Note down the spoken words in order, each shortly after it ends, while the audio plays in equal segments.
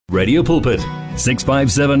Radio Pulpit,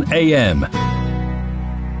 657 AM.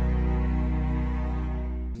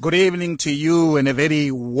 Good evening to you and a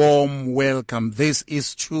very warm welcome. This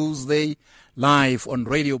is Tuesday, live on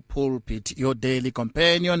Radio Pulpit, your daily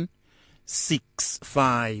companion,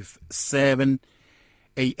 657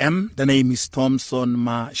 AM. The name is Thompson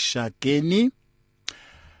Mashakeni.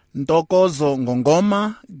 Ntokozo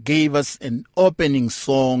Ngongoma gave us an opening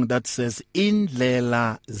song that says,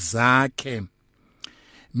 Indlela Zakhe,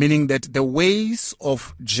 meaning that the ways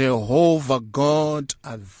of Jehovah God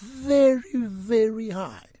are very, very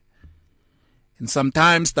high. And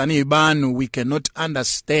sometimes, Tanibanu, we cannot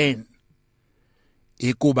understand.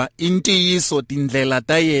 Ikuba intiyiso tindlela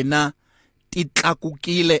ta yena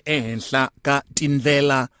titlakukile ehenhla ka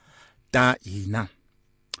tindlela ta hina.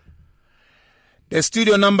 The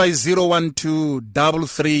studio number is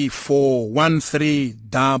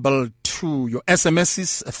 012-334-1322. Your SMS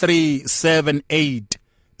is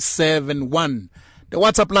 37871. The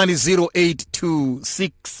WhatsApp line is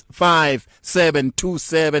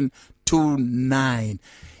 082-657-2729.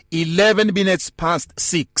 11 minutes past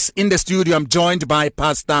 6. In the studio, I'm joined by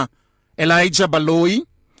Pastor Elijah Baloyi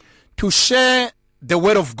to share the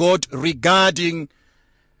word of God regarding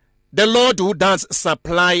the Lord who does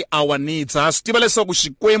supply our needs. Asitibale soku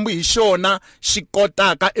xikwembu hi xona xi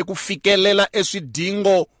kotaka eku fikelela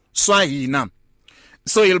eswidingo swa hina.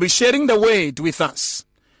 So he'll be sharing the word with us,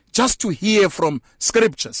 just to hear from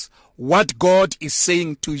scriptures what God is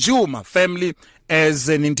saying to you, my family, as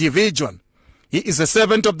an individual. He is a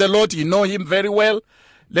servant of the Lord. You know him very well.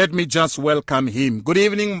 Let me just welcome him. Good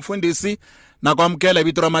evening, Mfundisi. Nakwamkela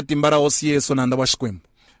vito ra matimba ra Hosi Yesu nanda wa xikwembu.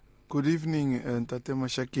 Good evening, Tate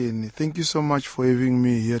Mashakeni. Thank you so much for having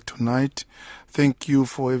me here tonight. Thank you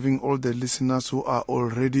for having all the listeners who are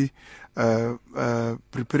already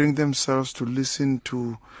preparing themselves to listen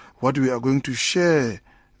to what we are going to share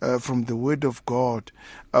from the Word of God.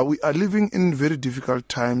 We are living in very difficult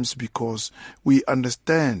times because we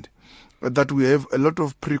understand that we have a lot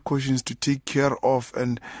of precautions to take care of,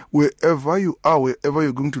 and wherever you are, wherever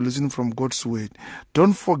you're going to listen from God's word,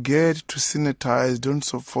 don't forget to sanitize, don't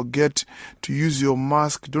forget to use your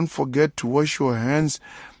mask, don't forget to wash your hands.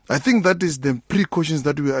 I think that is the precautions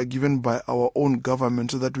that we are given by our own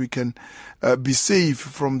government so that we can be safe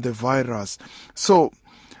from the virus. So,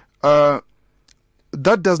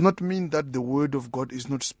 that does not mean that the word of God is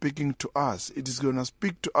not speaking to us. It is going to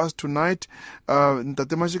speak to us tonight.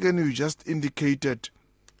 Tate Mashakeni, you just indicated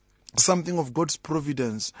something of God's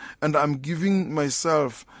providence, and I'm giving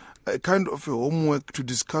myself a kind of a homework to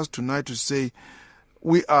discuss tonight, to say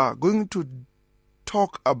we are going to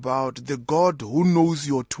talk about the God who knows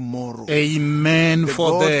your tomorrow. Amen the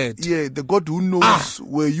for God, that. Yeah, the God who knows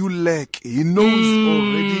where you lack. He knows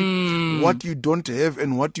already what you don't have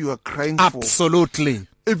and what you are crying for. Absolutely.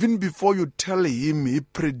 Even before you tell him, he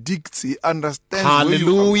predicts, he understands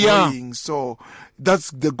Hallelujah. where you are going. So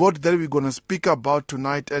that's the God that we're going to speak about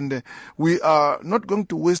tonight. And we are not going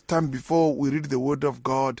to waste time before we read the word of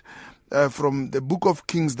God from the book of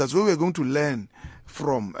Kings. That's where we're going to learn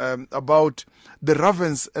from about the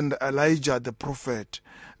ravens and Elijah the prophet.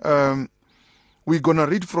 We're going to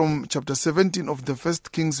read from chapter 17 of the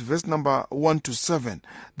first Kings, verse number 1 to 7.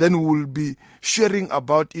 Then we'll be sharing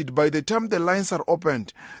about it. By the time the lines are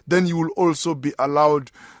opened, then you will also be allowed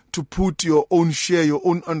to put your own share, your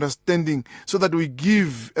own understanding, so that we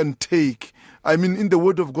give and take. I mean, in the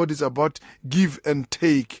word of God, it's about give and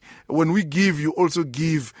take. When we give, you also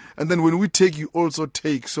give. And then when we take, you also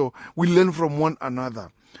take. So we learn from one another.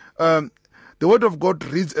 The word of God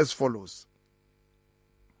reads as follows.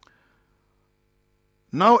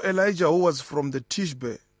 Now Elijah, who was from the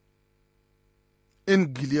Tishbe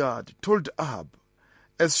in Gilead, told Ahab,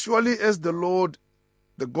 as surely as the Lord,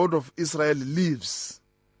 the God of Israel, lives,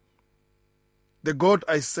 the God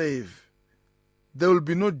I save, there will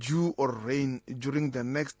be no dew or rain during the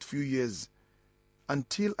next few years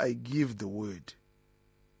until I give the word.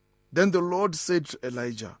 Then the Lord said to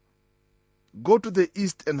Elijah, go to the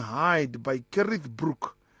east and hide by Kerith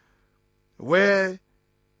Brook,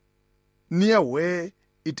 near where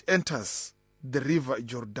it enters the river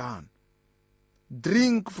Jordan.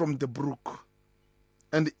 Drink from the brook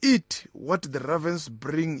and eat what the ravens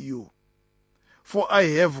bring you, for I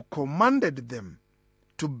have commanded them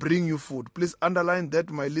to bring you food. Please underline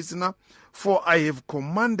that, my listener. For I have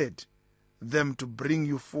commanded them to bring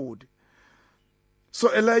you food.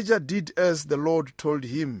 So Elijah did as the Lord told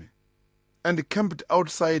him and camped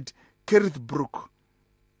outside Kerith Brook,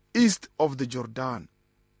 east of the Jordan.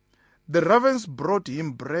 The ravens brought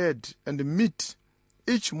him bread and meat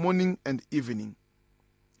each morning and evening,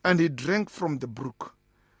 and he drank from the brook.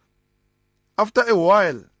 After a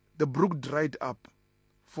while, the brook dried up,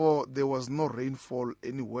 for there was no rainfall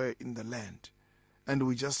anywhere in the land. And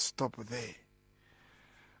we just stop there.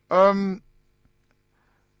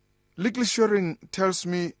 Little Sharing tells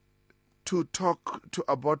me to talk to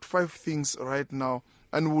about 5 things right now.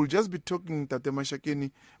 And we'll just be talking that the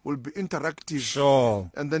Mashakeni will be interactive.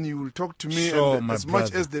 Sure. And then you will talk to me. Sure, and my as brother.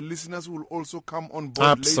 much as the listeners will also come on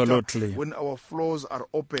board Absolutely. later when our floors are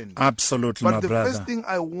open. Absolutely, But my the brother. first thing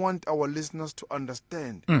I want our listeners to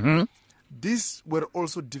understand, these were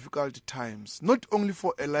also difficult times, not only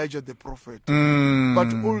for Elijah the prophet,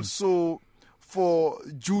 but also for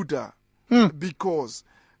Judah, because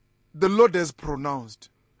the Lord has pronounced.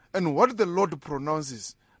 And what the Lord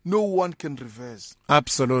pronounces, no one can reverse.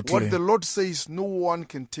 Absolutely. What the Lord says, no one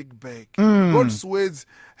can take back. God's words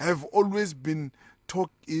have always been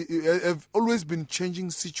changing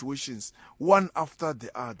situations one after the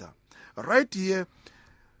other. Right here,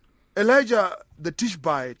 Elijah the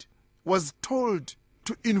Tishbite was told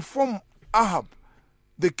to inform Ahab,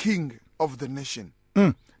 the king of the nation,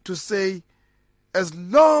 to say, as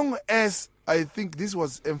long as, I think this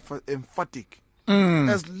was emphatic,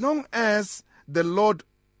 as long as the Lord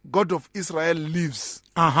God of Israel lives,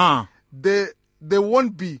 there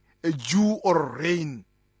won't be a dew or rain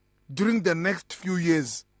during the next few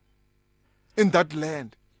years in that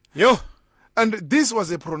land. Yo. And this was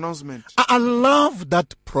a pronouncement. I love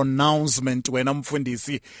that pronouncement when I'm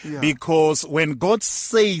Fundisi, because when God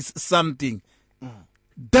says something,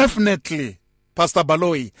 definitely, Pastor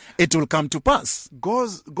Baloyi, it will come to pass.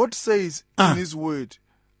 God says in His word,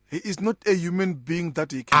 He is not a human being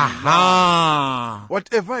that He can lie.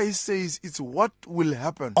 Whatever He says, it's what will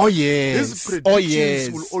happen. Oh yes. His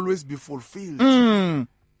predictions will always be fulfilled.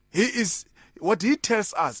 What He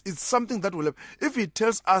tells us is something that will happen. If He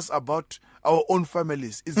tells us about our own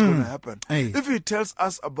families, it's going to happen. Hey. If He tells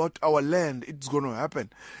us about our land, it's going to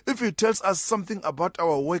happen. If He tells us something about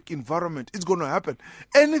our work environment, it's going to happen.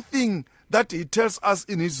 Anything that He tells us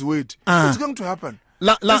in His word, it's going to happen.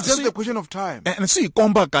 It's just a question of time. And see,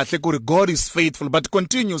 God is faithful, but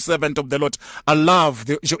continue, servant of the Lord. I love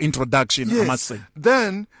your introduction, Yes. I must say.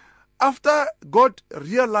 Then, after God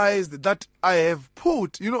realized that I have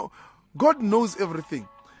put, God knows everything.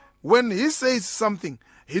 When He says something,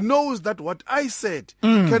 He knows that what I said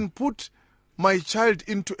can put my child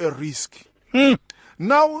into a risk.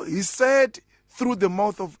 Now, He said through the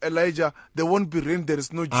mouth of Elijah, there won't be rain, there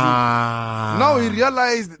is no dew. Now He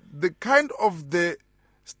realized the kind of the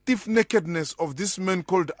stiff-neckedness of this man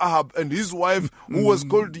called Ahab and his wife who was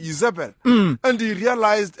called Jezebel. And he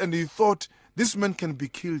realized and he thought this man can be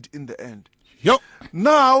killed in the end. Yo.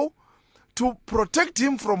 Now, to protect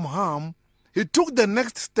him from harm, he took the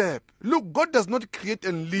next step. Look, God does not create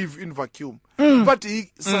and live in vacuum, but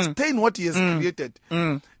He sustains what He has created.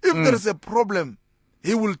 If there is a problem,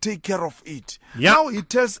 He will take care of it. Yeah. Now He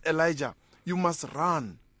tells Elijah, you must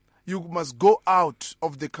run. You must go out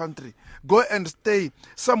of the country. Go and stay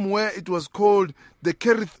somewhere. It was called the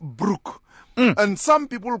Kerith Brook. And some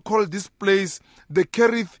people call this place, the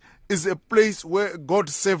Kerith is a place where God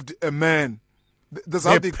saved a man. That's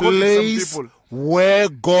how they call it, some people. Where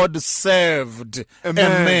God saved a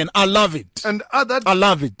man. I love it. And I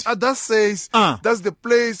love it. Others says that's the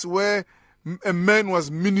place where a man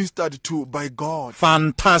was ministered to by God.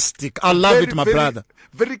 Fantastic. I love it, my brother.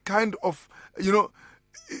 Very kind of,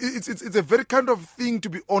 it's a very kind of thing to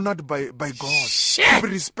be honored by God. To be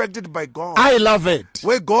respected by God. I love it.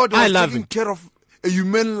 Where God was taking care of a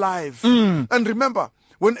human life. And remember,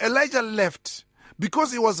 when Elijah left,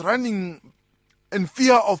 because he was running in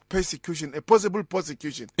fear of persecution, a possible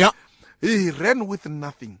persecution, he ran with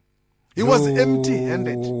nothing. He was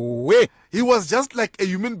empty-handed. He was just like a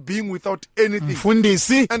human being without anything.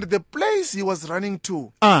 Fundisi. And the place he was running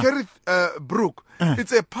to, Kerith Brook,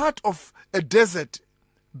 it's a part of a desert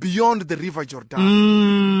beyond the river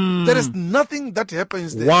Jordan. There is nothing that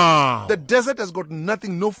happens there. Wow. The desert has got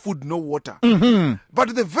nothing, no food, no water.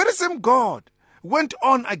 But the very same God went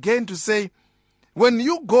on again to say, when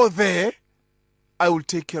you go there, I will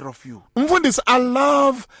take care of you. Mfundisi, I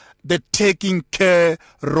love the taking care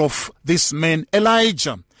of this man,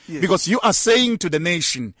 Elijah. Yes. Because you are saying to the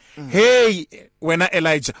nation, hey,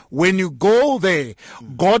 Elijah, when you go there,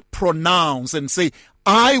 God pronounce and say,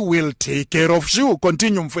 I will take care of you.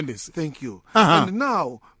 Continue, Mfundisi. Thank you. And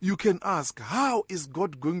now you can ask, how is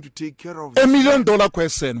God going to take care of $1 million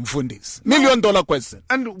question, Mfundisi. $1 million question.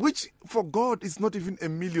 And which for God is not even a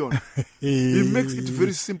million. He makes it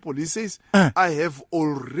very simple. He says, I have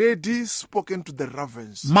already spoken to the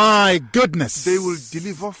ravens. My goodness. They will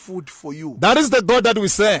deliver food for you. That is the God that we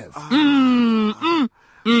serve.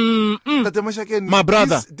 Dr. Mashake, My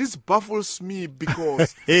brother. This baffles me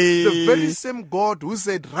because the very same God who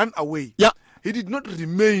said, run away. Yeah. He did not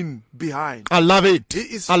remain behind. I love it. He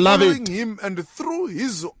is I love following it. him and through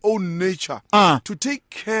his own nature Ah. to take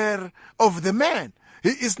care of the man. He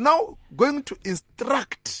is now going to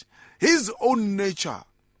instruct his own nature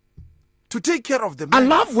to take care of the I man.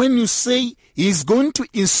 love when you say he's going to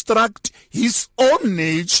instruct his own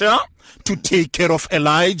nature to take care of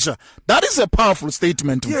Elijah. That is a powerful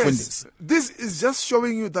statement. Yes, this is just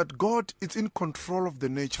showing you that God is in control of the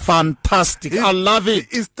nature. Fantastic. I love it.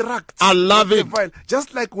 He instructs. I love it.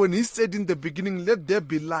 Just like when he said in the beginning, let there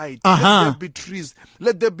be light, Uh-huh. let there be trees,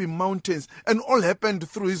 let there be mountains, and all happened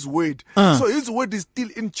through his word. So his word is still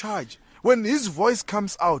in charge. When his voice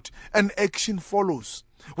comes out, an action follows.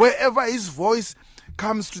 Wherever his voice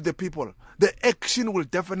comes to the people, the action will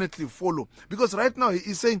definitely follow. Because right now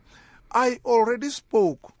he is saying, I already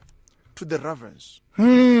spoke to the ravens.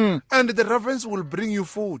 And the ravens will bring you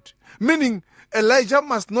food. Meaning, Elijah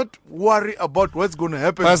must not worry about what's going to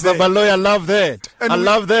happen. Pastor there. Baloy, I love that. And I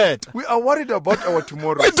love that. We are worried about our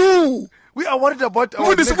tomorrow. We do. We are worried about our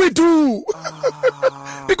What is next. we do?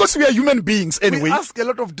 Because we are human beings anyway. We ask a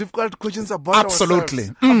lot of difficult questions about Absolutely.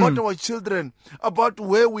 ourselves, about our children, about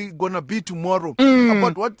where we're going to be tomorrow,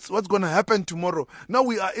 about what's going to happen tomorrow. Now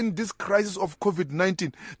we are in this crisis of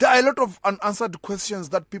COVID-19. There are a lot of unanswered questions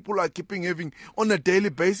that people are keeping having on a daily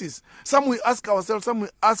basis. Some we ask ourselves, some we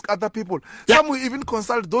ask other people. Yeah. Some we even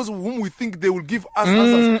consult those whom we think they will give us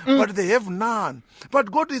answers, but they have none.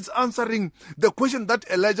 But God is answering the question that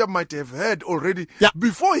Elijah might have heard already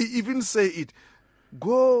before he even say it.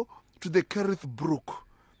 Go to the Kerith Brook.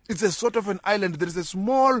 It's a sort of an island. There is a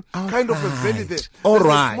small kind of a valley there. All There's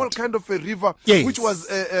right. a small kind of a river, Yes. which was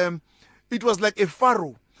it was like a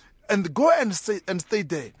furrow. And go and stay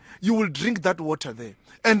there. You will drink that water there,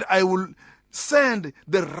 and I will send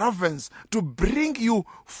the ravens to bring you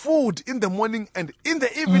food in the morning and in the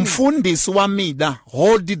evening. Mfundisi wamida,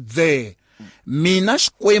 hold it there. Mina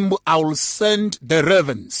Xikwembu, I will send the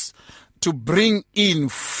ravens to bring in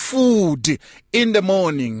food in the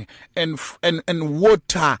morning and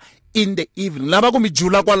water in the evening. Laba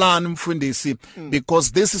kumijula kwalana mfundisi,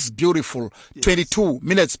 because this is beautiful. 22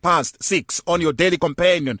 minutes past 6 on your daily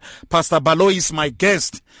companion. Pastor Baloy is my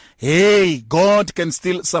guest. Hey, God can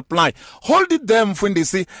still supply. Hold it there,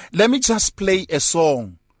 mfundisi. Let me just play a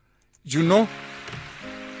song. You know,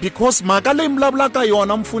 because makale mlablaka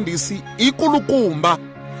yona mfundisi ikulukumba.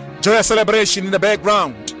 Joyous celebration in the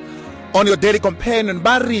background on your daily companion.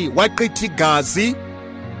 Bari waqithi gazi.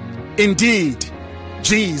 Indeed,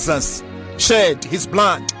 Jesus shed his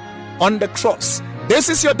blood on the cross. This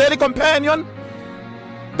is your daily companion.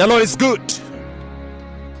 The Lord is good.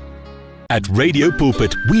 At Radio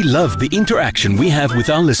Pulpit, we love the interaction we have with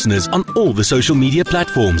our listeners on all the social media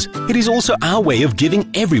platforms. It is also our way of giving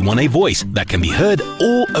everyone a voice that can be heard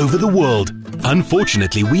all over the world.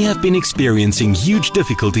 Unfortunately, we have been experiencing huge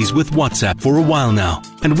difficulties with WhatsApp for a while now,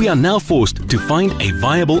 and we are now forced to find a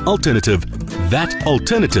viable alternative. That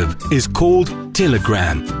alternative is called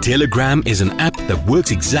Telegram. Telegram is an app that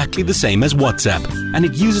works exactly the same as WhatsApp, and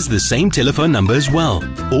it uses the same telephone number as well.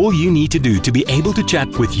 All you need to do to be able to chat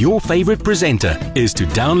with your favorite presenter is to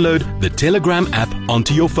download the Telegram app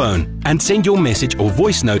onto your phone and send your message or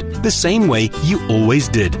voice note the same way you always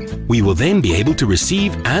did. We will then be able to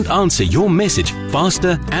receive and answer your message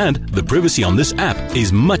faster, and the privacy on this app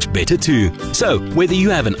is much better too. So, whether you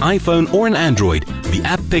have an iPhone or an Android, the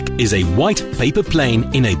app pic is a white paper plane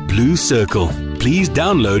in a blue circle. Please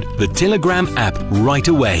download the Telegram app right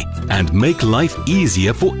away and make life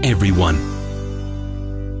easier for everyone.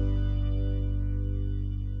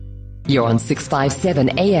 You're on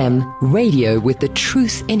 657 AM, radio with the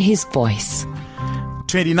truth in his voice.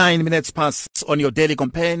 29 minutes past on your daily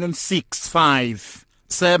companion,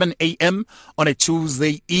 657 AM on a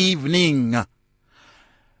Tuesday evening.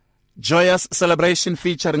 Joyous celebration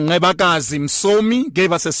featuring Ngebakazi Msomi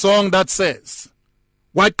gave us a song that says,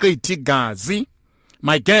 Waqithi Gazi.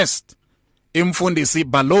 My guest, Mfundisi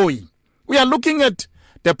Baloy. We are looking at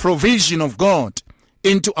the provision of God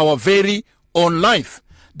into our very own life.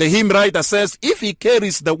 The hymn writer says, if he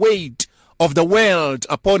carries the weight of the world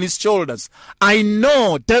upon his shoulders, I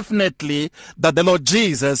know definitely that the Lord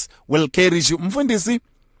Jesus will carry you. Mfundisi,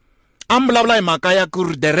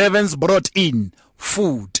 the ravens brought in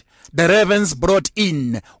food. The ravens brought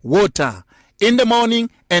in water in the morning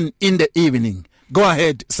and in the evening. Go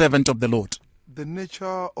ahead, servant of the Lord. The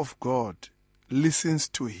nature of God listens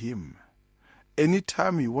to him.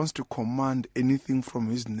 Anytime he wants to command anything from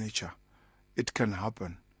his nature, it can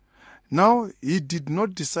happen. Now, he did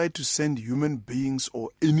not decide to send human beings or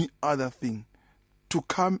any other thing to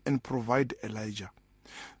come and provide Elijah.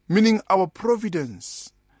 Meaning our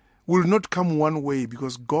providence will not come one way,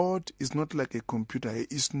 because God is not like a computer. He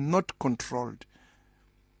is not controlled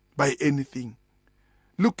by anything.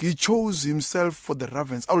 Look, he chose himself for the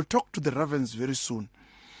ravens. I will talk to the ravens very soon.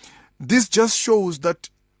 This just shows that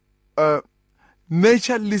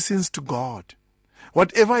nature listens to God.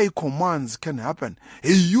 Whatever he commands can happen.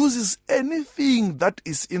 He uses anything that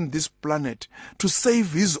is in this planet to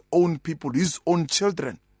save his own people, his own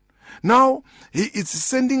children. Now, he is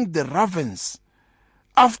sending the ravens.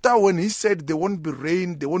 After when he said there won't be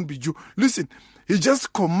rain, there won't be dew. Listen, he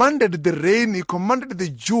just commanded the rain, he commanded the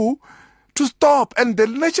dew to stop, and the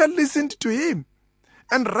nature listened to him.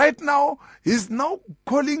 And right now, he's now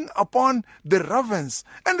calling upon the ravens,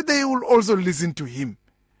 and they will also listen to him.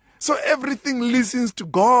 So everything listens to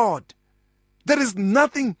God. There is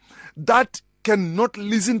nothing that cannot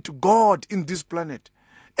listen to God in this planet.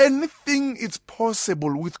 Anything is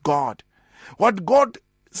possible with God. What God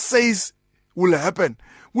says will happen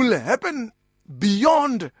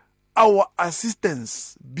beyond our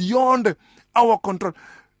assistance, beyond our control,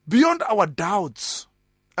 beyond our doubts,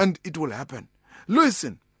 and it will happen.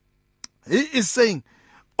 Listen, he is saying,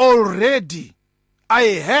 already I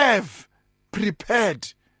have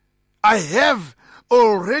prepared. I have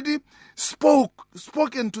already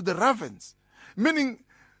spoken to the ravens. Meaning,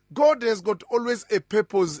 God has got always a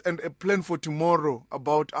purpose and a plan for tomorrow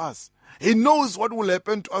about us. He knows what will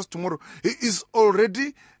happen to us tomorrow. He is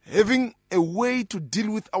already having a way to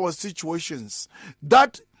deal with our situations.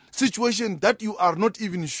 That situation that you are not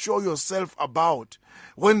even sure yourself about.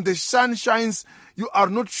 When the sun shines, you are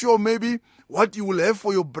not sure maybe what you will have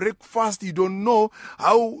for your breakfast. You don't know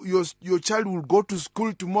how your child will go to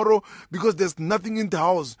school tomorrow because there's nothing in the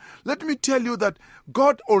house. Let me tell you that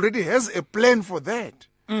God already has a plan for that.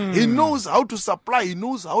 He knows how to supply. He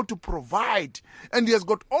knows how to provide. And he has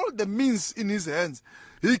got all the means in his hands.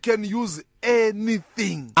 He can use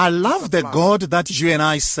anything. I love the God that you and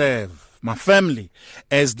I serve, my family,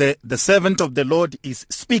 as the servant of the Lord is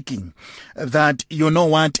speaking, that, you know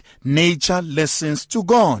what, nature listens to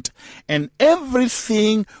God. And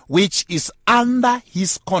everything which is under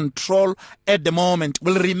his control at the moment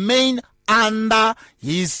will remain under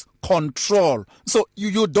his control. So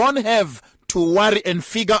you don't have to worry and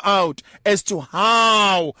figure out as to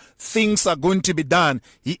how things are going to be done.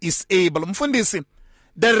 He is able. Mfundisi,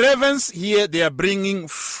 the ravens here, they are bringing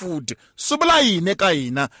food. As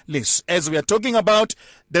we are talking about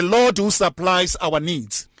the Lord who supplies our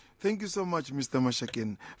needs. Thank you so much, Mr.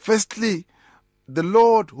 Mashakin. Firstly, the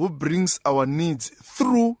Lord who brings our needs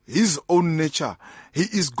through his own nature. He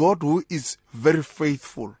is God who is very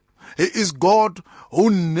faithful. He is God who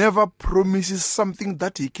never promises something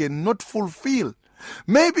that he cannot fulfill.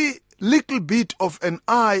 Maybe little bit of an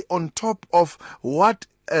eye on top of what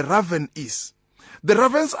a raven is. The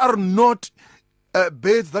ravens are not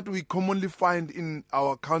birds that we commonly find in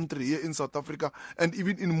our country, here in South Africa, and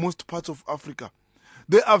even in most parts of Africa.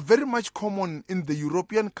 They are very much common in the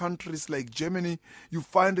European countries like Germany. You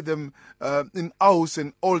find them in Aus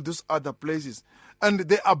and all those other places. And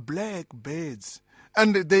they are black birds.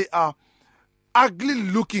 And they are ugly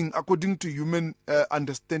looking according to human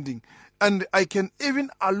understanding. And I can even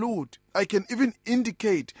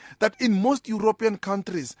indicate that in most European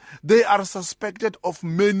countries, they are suspected of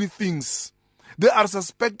many things. They are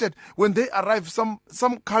suspected when they arrive. Some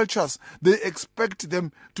cultures, they expect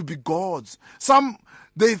them to be gods. Some,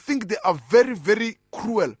 they think they are very, very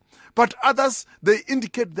cruel. But others, they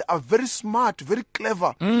indicate they are very smart, very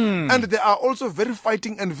clever. And they are also very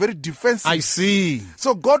fighting and very defensive. I see.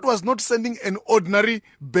 So God was not sending an ordinary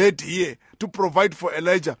bird here to provide for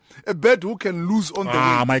Elijah. A bird who can lose on the way.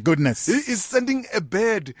 Ah, my goodness. He is sending a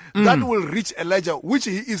bird that will reach Elijah, which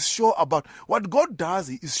he is sure about. What God does,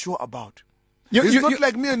 he is sure about. It's not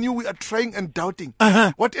like me and you, we are trying and doubting.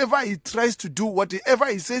 Whatever he tries to do, whatever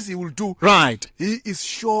he says he will do, right, he is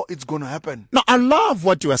sure it's going to happen. Now, I love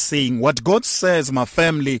what you are saying. What God says, my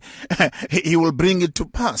family, he will bring it to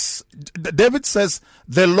pass. David says,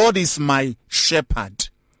 the Lord is my shepherd.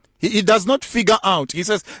 He does not figure out. He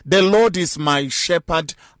says, the Lord is my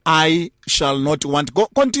shepherd, I shall not want. Go,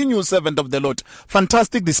 continue, servant of the Lord.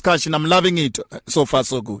 Fantastic discussion. I'm loving it. So far,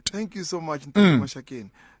 so good. Thank you so much,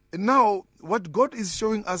 Mashakin. Now, what God is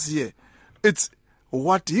showing us here, it's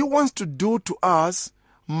what he wants to do to us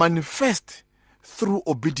manifest through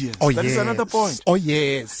obedience. That is another point. Oh,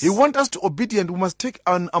 yes. He wants us to be obedient. We must take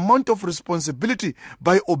an amount of responsibility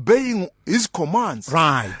by obeying his commands.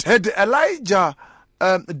 Right. Had Elijah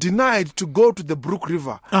denied to go to the Brook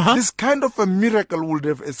River, this kind of a miracle would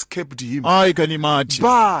have escaped him. I can imagine.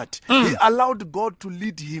 But he allowed God to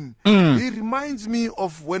lead him. He reminds me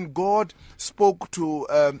of when God spoke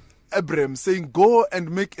to Abraham, saying, go and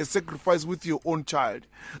make a sacrifice with your own child.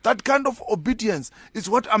 That kind of obedience is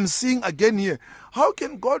what I'm seeing again here. How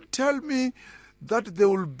can God tell me that there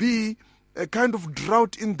will be a kind of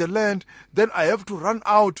drought in the land, then I have to run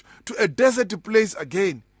out to a desert place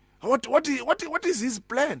again? What is his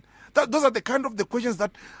plan? Those are the kind of the questions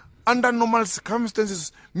that under normal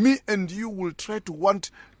circumstances me and you will try to want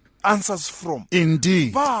answers from.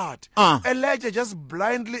 Indeed. But Elijah just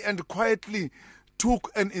blindly and quietly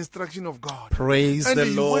took an instruction of God. Praise the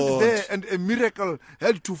Lord. And he went there and a miracle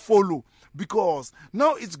had to follow, because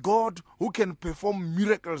now it's God who can perform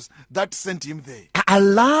miracles that sent him there. I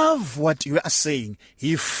love what you are saying.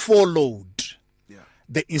 He followed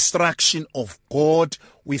the instruction of God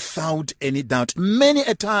without any doubt. Many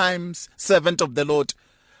a times, servant of the Lord,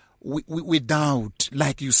 we doubt,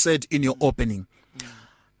 like you said in your opening.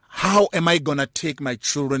 How am I going to take my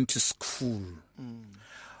children to school?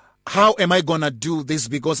 How am I going to do this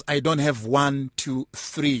because I don't have 1, 2,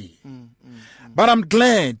 3? But I'm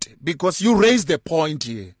glad because you raised the point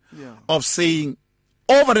here of saying,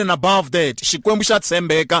 over and above that,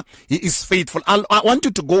 he is faithful. I want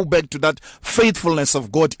you to go back to that faithfulness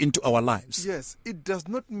of God into our lives. Yes, it does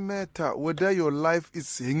not matter whether your life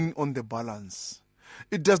is hanging on the balance.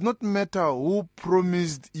 It does not matter who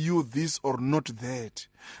promised you this or not that.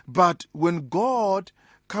 But when God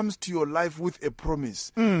comes to your life with a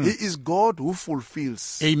promise, He is God who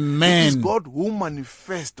fulfills. Amen. He is God who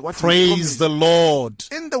manifests what He Praise promised. the Lord.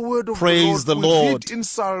 In the word of Praise the the Lord, we Lord. read in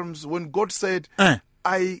Psalms when God said,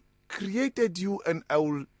 I created you and I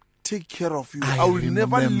will take care of you. I will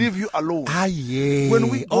never leave you alone. When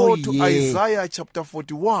we go to Isaiah chapter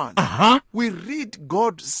 41, we read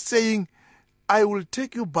God saying, I will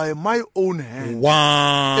take you by my own hand.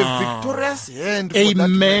 Wow. A victorious hand.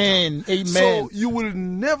 Amen. For that matter. So you will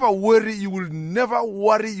never worry, you will never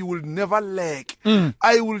worry, you will never lack.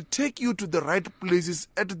 I will take you to the right places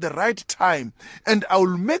at the right time, and I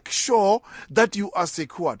will make sure that you are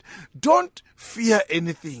secured. Don't fear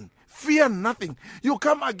anything. Fear nothing. You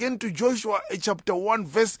come again to Joshua chapter 1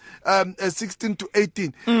 verse 16 to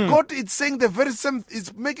 18. God is saying the very same,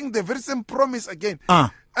 is making the very same promise again.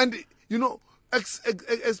 And you know,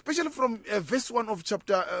 especially from verse 1 of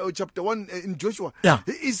chapter 1 in Joshua,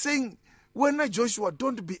 he is saying, when Joshua,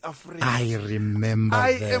 don't be afraid. I remember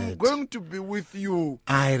I that. am going to be with you.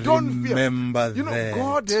 Don't remember that. You know,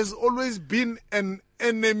 God has always been an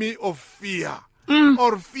enemy of fear.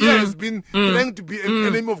 Or fear has been trying to be an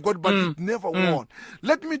enemy of God, but it never won.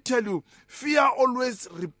 Let me tell you, fear always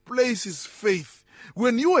replaces faith.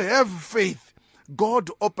 When you have faith, God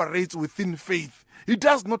operates within faith. He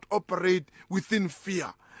does not operate within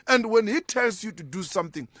fear. And when He tells you to do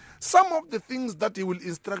something, some of the things that He will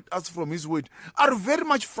instruct us from His word are very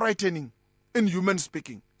much frightening in human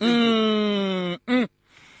speaking.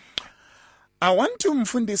 I want to,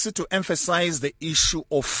 Mfundisi, to emphasize the issue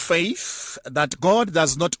of faith, that God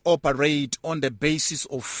does not operate on the basis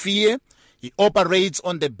of fear. He operates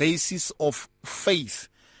on the basis of faith.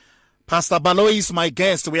 Pastor Baloyi is my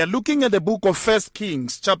guest. We are looking at the book of 1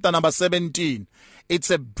 Kings, chapter number 17.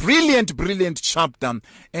 It's a brilliant, brilliant chapter,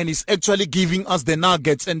 and it's actually giving us the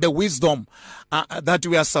nuggets and the wisdom that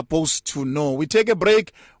we are supposed to know. We take a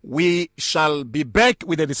break. We shall be back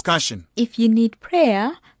with a discussion. If you need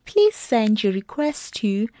prayer, please send your request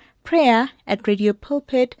to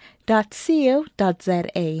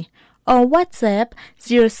prayer@radiopulpit.co.za or WhatsApp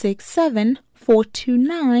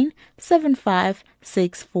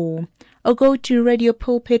 067-429-7564, or go to Radio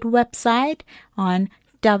Pulpit website on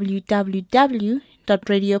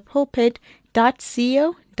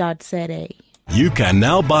www.radiopulpit.co.za. You can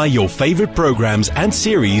now buy your favorite programs and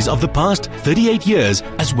series of the past 38 years,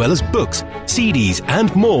 as well as books, CDs,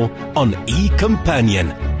 and more on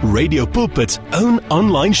eCompanion, Radio Pulpit's own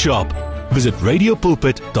online shop. Visit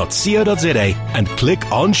radiopulpit.co.za and click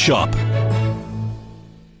on Shop.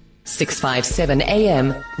 657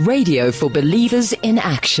 AM, radio for believers in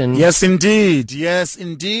action. Yes, indeed. Yes,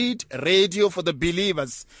 indeed. Radio for the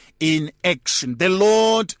believers in action. The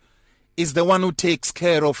Lord is the one who takes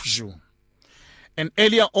care of you. And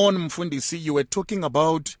earlier on, Mfundisi, you were talking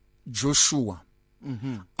about Joshua.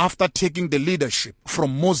 After taking the leadership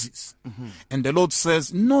from Moses. And the Lord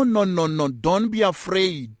says, no, don't be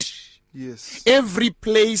afraid. Yes. Every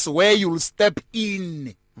place where you'll step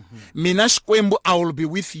in, Minash Kwembu, I will be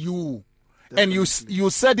with you. And you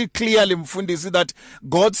said it clearly, Mfundisi, that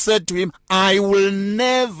God said to him, I will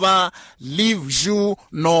never leave you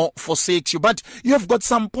nor forsake you. But you have got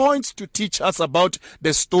some points to teach us about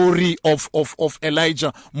the story of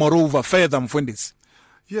Elijah. Moreover, further, Mfundisi.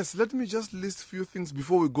 Yes, let me just list a few things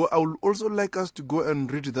before we go. I would also like us to go and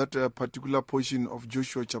read that particular portion of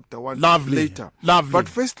Joshua chapter 1 later. Lovely. But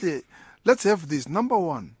firstly, let's have this. Number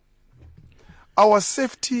one, our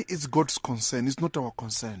safety is God's concern. It's not our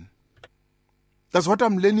concern. That's what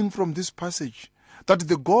I'm learning from this passage. That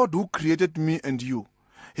the God who created me and you,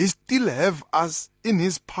 He still have us in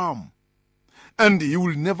His palm. And He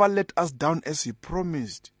will never let us down as He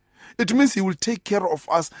promised. It means He will take care of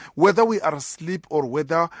us whether we are asleep or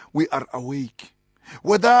whether we are awake.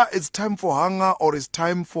 Whether it's time for hunger or it's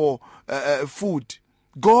time for food.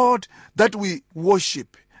 God that we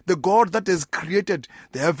worship, the God that has created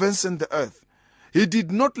the heavens and the earth, He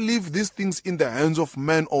did not leave these things in the hands of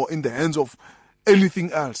man or in the hands of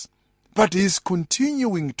anything else. But He is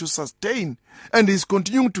continuing to sustain and He is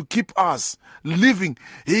continuing to keep us living.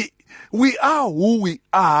 We are who we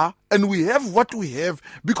are and we have what we have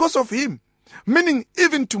because of Him. Meaning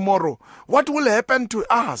even tomorrow, what will happen to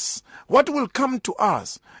us, what will come to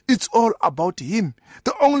us, it's all about Him.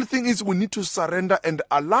 The only thing is we need to surrender and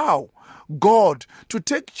allow God to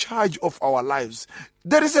take charge of our lives.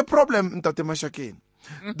 There is a problem, Ntate Mashakeni.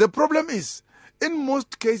 The problem is, in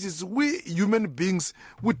most cases, we human beings,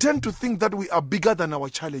 we tend to think that we are bigger than our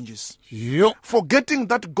challenges. Yep. Forgetting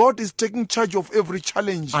that God is taking charge of every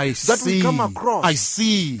challenge we come across. I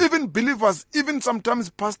see. Even believers, even sometimes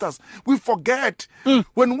pastors, we forget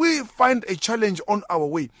when we find a challenge on our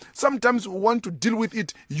way. Sometimes we want to deal with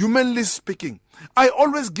it humanly speaking. I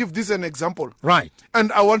always give this an example. Right.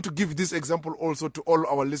 And I want to give this example also to all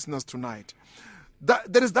our listeners tonight.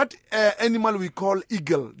 There is that animal we call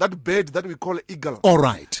eagle, that bird that we call eagle. All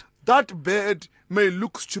right. That bird may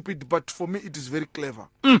look stupid, but for me it is very clever.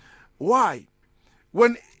 Why?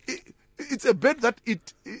 When it's a bird that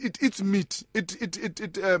it eats meat,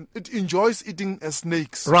 it enjoys eating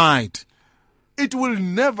snakes. Right. You will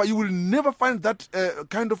never find that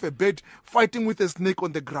kind of a bird fighting with a snake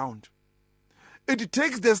on the ground. It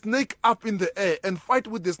takes the snake up in the air and fight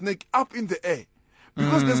with the snake up in the air.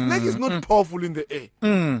 Because the snake is not powerful in the air.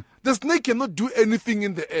 The snake cannot do anything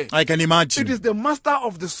in the air. I can imagine. It is the master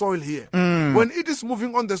of the soil here. When it is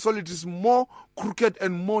moving on the soil, it is more crooked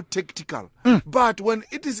and more tactical. But when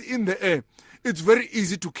it is in the air, it's very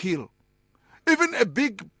easy to kill. Even a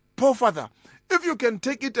big forefather, if you can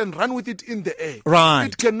take it and run with it in the air, right,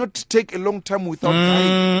 it cannot take a long time without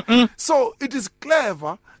dying. So it is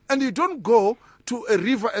clever, and you don't go to a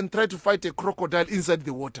river and try to fight a crocodile inside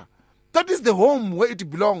the water. That is the home where it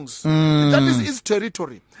belongs. That is its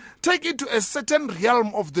territory. Take it to a certain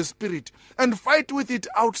realm of the spirit and fight with it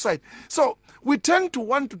outside. So we tend to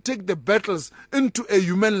want to take the battles into a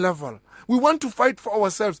human level. We want to fight for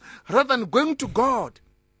ourselves rather than going to God.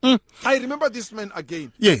 I remember this man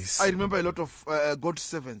again. Yes. I remember a lot of God's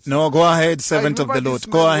servants. No, go ahead, servant of the Lord.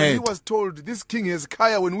 Go ahead. He was told, this king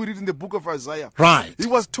Hezekiah, when we read in the book of Isaiah, right, he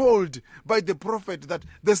was told by the prophet that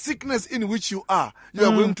the sickness in which you are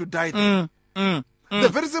going to die there. The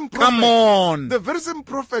very same prophet, come on, the very same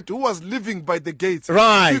prophet who was living by the gates,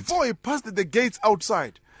 right, before he passed the gates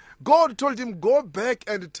outside, God told him, go back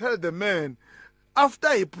and tell the man,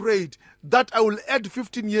 after he prayed, that I will add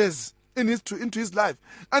 15 years into his life.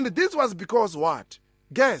 And this was because what?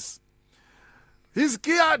 Guess.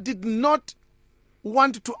 Hezekiah did not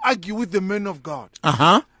want to argue with the man of God.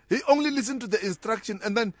 He only listened to the instruction,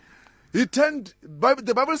 and then he turned,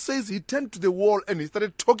 the Bible says he turned to the wall and he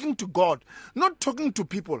started talking to God, not talking to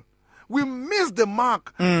people. We miss the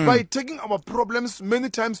mark by taking our problems many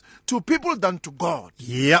times to people than to God.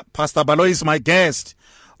 Yeah, Pastor Baloyi is my guest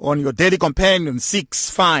on your Daily Companion,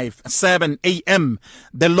 657 AM.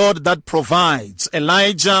 The Lord that provides.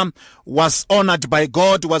 Elijah was honored by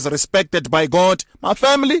God, was respected by God. My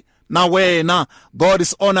family, now God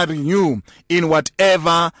is honoring you in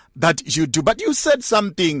whatever that you do. But you said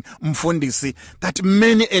something, Mfundisi, that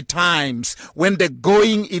many a times when the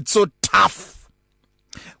going is so tough,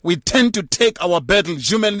 we tend to take our battle,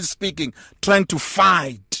 humanly speaking, trying to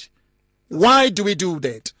fight. Why do we do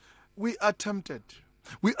that? We are tempted.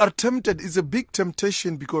 It's a big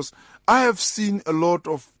temptation, because I have seen a lot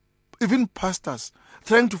of even pastors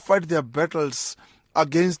trying to fight their battles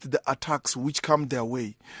against the attacks which come their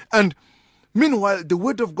way. And meanwhile, the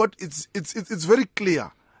word of God, it's very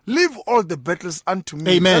clear. Leave all the battles unto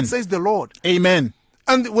me. Amen. That says the Lord. Amen.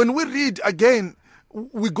 And when we read again,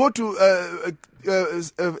 we go to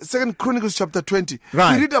 2 Chronicles chapter 20.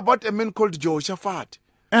 Right. We read about a man called Jehoshaphat.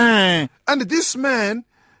 And this man,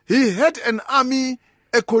 he had an army,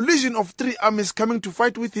 a collision of 3 armies coming to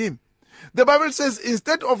fight with him. The Bible says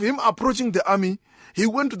instead of him approaching the army, he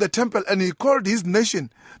went to the temple and he called his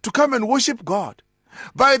nation to come and worship God.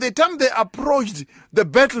 By the time they approached the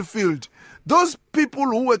battlefield, those people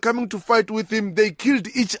who were coming to fight with him, they killed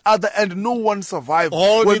each other and no one survived.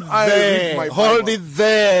 Hold When it I read there. my Hold Bible. it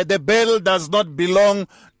there. The battle does not belong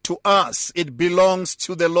to us. It belongs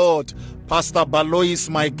to the Lord. Pastor Baloyi is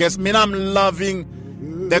my guest. Mina, I'm loving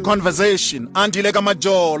the conversation. Auntie Leka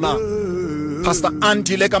Majola. Pastor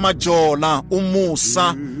Auntie Leka Majola.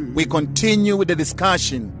 Umusa. We continue with the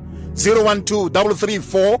discussion.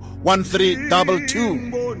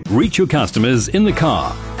 012-334-1322. Reach your customers in the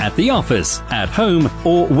car, at the office, at home,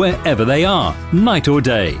 or wherever they are, night or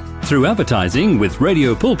day. Through advertising with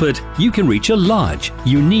Radio Pulpit, you can reach a large,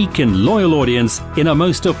 unique and loyal audience in a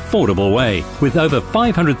most affordable way. With over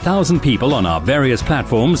 500,000 people on our various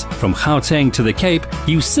platforms, from Gauteng to the Cape,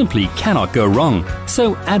 you simply cannot go wrong.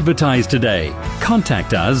 So advertise today.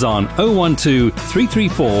 Contact us on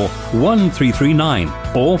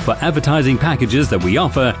 012-334-1339. Or for advertising packages that we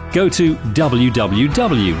offer, go to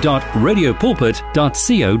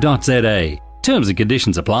www.radiopulpit.co.za. Terms and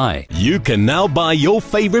conditions apply. You can now buy your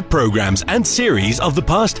favorite programs and series of the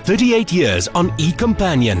past 38 years on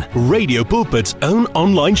eCompanion, Radio Pulpit's own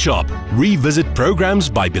online shop. Revisit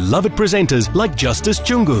programs by beloved presenters like Justice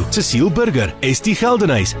Chungu, Cecile Burger, Esti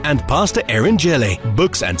Geldenhuys, and Pastor Aaron Jelle.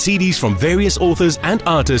 Books and CDs from various authors and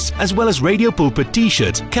artists, as well as Radio Pulpit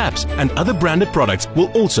t-shirts, caps, and other branded products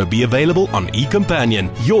will also be available on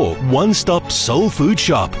eCompanion, your one-stop soul food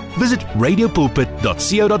shop. Visit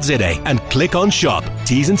radiopulpit.co.za and click on shop.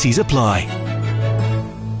 T's and C's apply.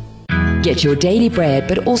 Get your daily bread,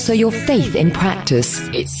 but also your faith in practice.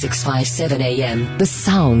 It's 657 AM. The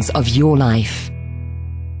sounds of your life.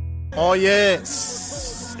 Oh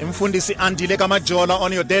yes. Mfundisi Auntie Leka Majola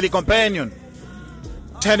on your daily companion.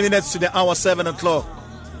 10 minutes to the hour 7 o'clock.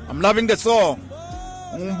 I'm loving the song.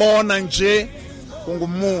 Ngibona nje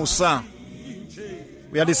kungumusa.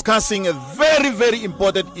 We are discussing a very, very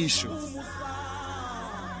important issue.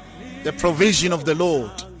 The provision of the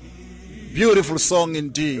Lord. Beautiful song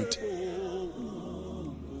indeed.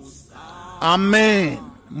 Amen.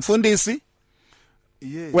 Mfundisi,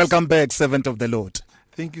 Yes. welcome back, servant of the Lord.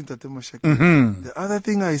 Thank you, Tate Mashaki. The other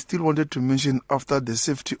thing I still wanted to mention after the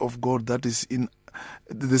safety of God that is in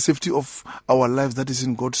the safety of our lives that is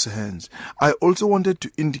in God's hands, I also wanted to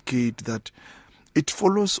indicate that it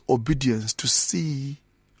follows obedience to see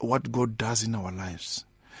what God does in our lives.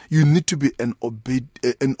 You need to be an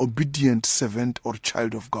obedient servant or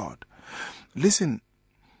child of God. Listen,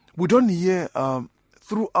 we don't hear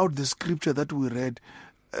throughout the scripture that we read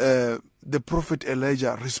the prophet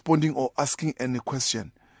Elijah responding or asking any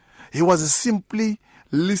question. He was simply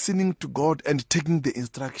listening to God and taking the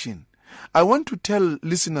instruction. I want to tell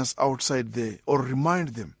listeners outside there or remind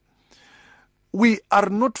them, we are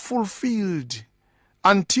not fulfilled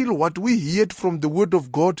until what we heard from the word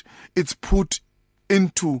of God is put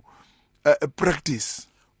into practice.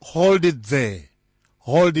 Hold it there.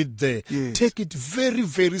 Hold it there. Yes. Take it very,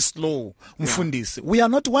 very slow. Mfundisi. We are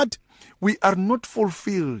not what? We are not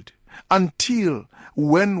fulfilled until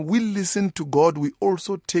when we listen to God, we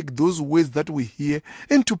also take those words that we hear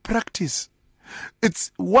into practice.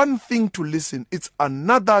 It's one thing to listen, it's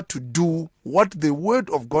another to do what the word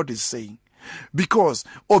of God is saying. Because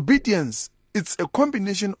obedience, it's a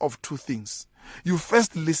combination of two things. You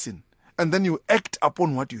first listen, and then you act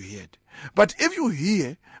upon what you heard. But if you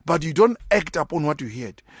hear, but you don't act upon what you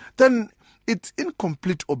heard, then it's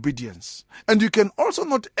incomplete obedience. And you can also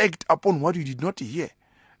not act upon what you did not hear.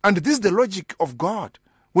 And this is the logic of God.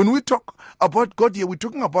 When we talk about God here, we're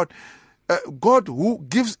talking about God who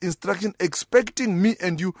gives instruction, expecting me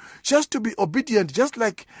and you just to be obedient, just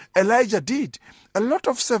like Elijah did. A lot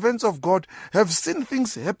of servants of God have seen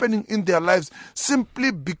things happening in their lives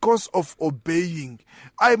simply because of obeying.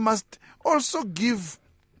 I must also give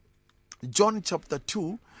John chapter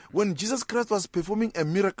 2, when Jesus Christ was performing a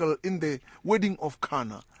miracle in the wedding of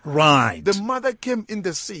Cana. Right. The mother came in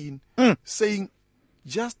the scene saying,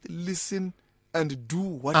 just listen and do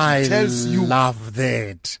what he tells you. I love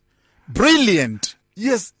that. Brilliant.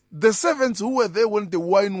 Yes, the servants who were there when the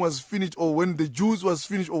wine was finished or when the juice was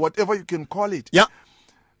finished or whatever you can call it. Yeah.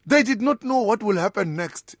 They did not know what will happen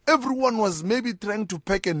next. Everyone was maybe trying to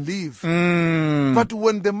pack and leave. But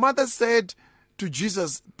when the mother said to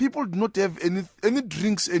Jesus, people do not have any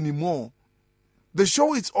drinks anymore. The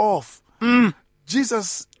show is off.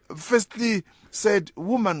 Jesus firstly said,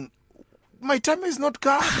 woman, my time is not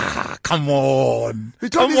come. Come on. He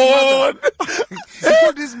told Come his on. mother. He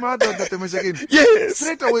told his mother that again. Yes.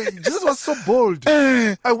 Straight away. Jesus was so bold.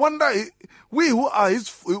 I wonder, we who are his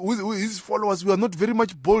followers, we are not very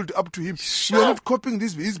much bold up to him. Sure. We are not copying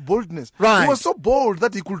his boldness. Right. He was so bold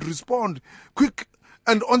that he could respond quick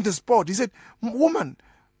and on the spot. He said, woman,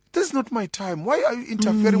 this is not my time. Why are you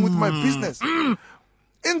interfering with my business?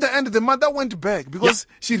 In the end, the mother went back because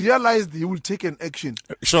she realized he will take an action.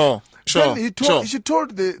 Sure. Then she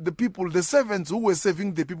told the people, the servants who were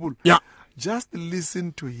serving the people, just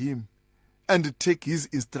listen to him and take his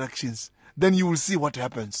instructions. Then you will see what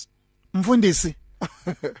happens. Mfundisi.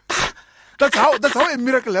 That's how a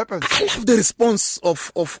miracle happens. I love the response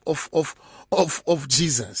of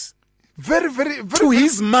Jesus Very, very, very. to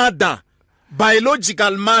his mother,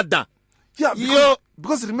 biological mother. Yeah,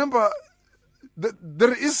 because remember,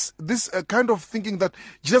 there is this kind of thinking that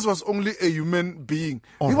Jesus was only a human being.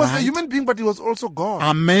 He was a human being, but he was also God.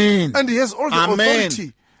 Amen. And he has all the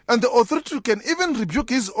authority. And the authority can even rebuke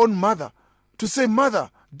his own mother to say, Mother,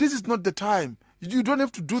 this is not the time. You don't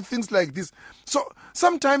have to do things like this. So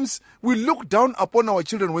sometimes we look down upon our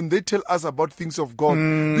children when they tell us about things of God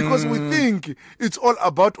because we think it's all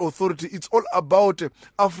about authority. It's all about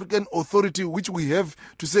African authority, which we have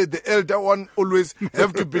to say the elder one always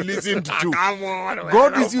have to be listened to.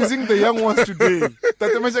 God is using the young ones today.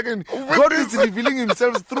 God is revealing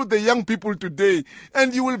himself through the young people today.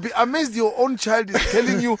 And you will be amazed your own child is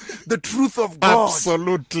telling you the truth of God.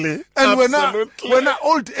 Absolutely. And when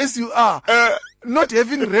old as you are, not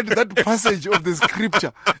having read that passage of the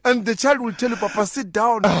scripture, and the child will tell you, Papa, sit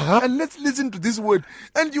down and let's listen to this word,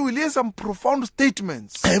 and you will hear some profound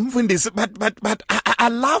statements. But I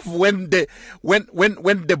love when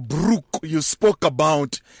the brook you spoke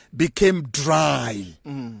about became dry.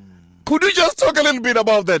 Could you just talk a little bit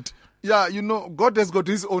about that? Yeah, God has got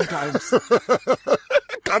his own times.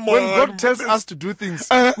 Come When on. God tells us to do things,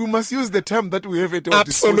 we must use the time that we have at our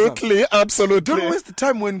disposal. Absolutely. Don't waste the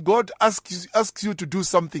time when God asks you to do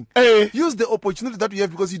something. Use the opportunity that you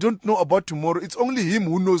have because you don't know about tomorrow. It's only him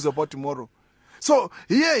who knows about tomorrow. So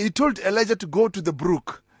here he told Elijah to go to the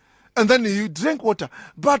brook and then he drank water.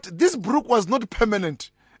 But this brook was not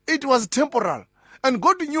permanent. It was temporal. And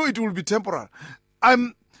God knew it would be temporal.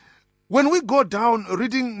 When we go down,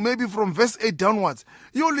 reading maybe from verse 8 downwards,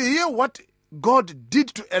 you'll hear what God did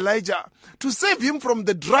to Elijah to save him from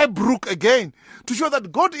the dry brook again, to show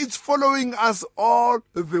that God is following us all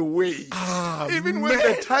the way. Even when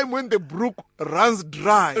the time when the brook runs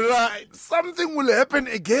dry, something will happen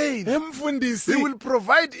again. He will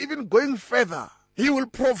provide even going further. He will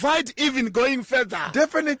provide even going further.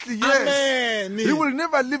 Definitely, yes. Amen. He will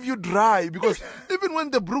never leave you dry because even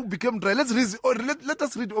when the brook became dry, let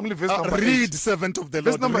us read only verse number 8. Read, servant of the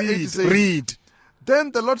Verse Lord. number 8 read. says, Read.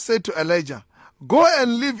 Then the Lord said to Elijah, go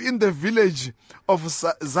and live in the village of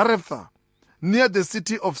Zarephath, near the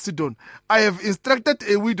city of Sidon. I have instructed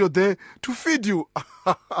a widow there to feed you.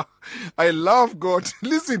 I love God.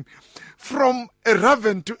 Listen, from a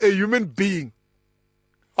raven to a human being.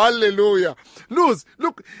 Hallelujah.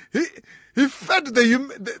 Look, he fed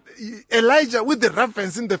Elijah with the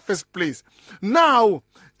ravens in the first place. Now,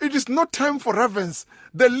 it is not time for ravens.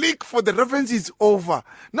 The leak for the ravens is over.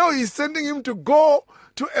 Now he's sending him to go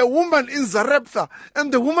to a woman in Zarephath,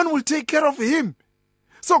 and the woman will take care of him.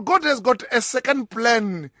 So God has got a second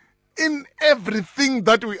plan in everything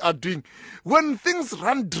that we are doing. When things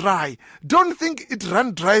run dry, don't think it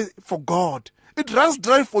ran dry for God. It runs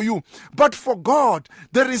dry for you. But for God,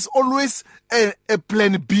 there is always a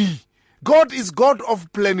plan B. God is God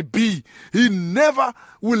of plan B. He never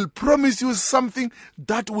will promise you something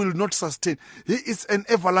that will not sustain. He is an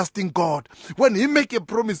everlasting God. When he make a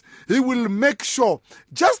promise, he will make sure.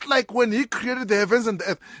 Just like when he created the heavens and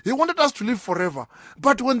the earth, he wanted us to live forever.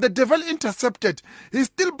 But when the devil intercepted, he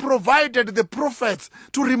still provided the prophets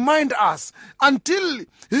to remind us, until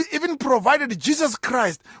he even provided Jesus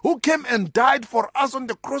Christ, who came and died for us on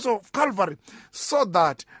the cross of Calvary, so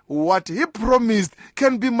that what he promised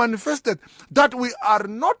can be manifested, that we are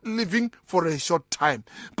not living for a short time,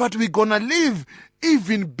 but we're gonna live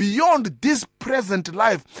even beyond this present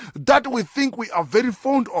life that we think we are very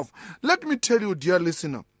fond of. Let me tell you, dear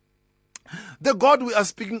listener, the God we are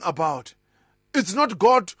speaking about, it's not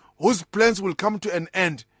God whose plans will come to an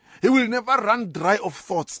end. He will never run dry of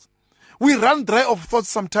thoughts. We run dry of thoughts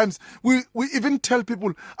sometimes. We even tell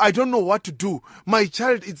people, I don't know what to do. My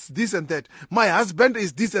child is this and that. My husband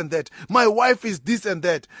is this and that. My wife is this and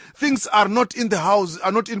that. Things are not in the house,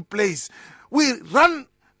 are not in place. We run,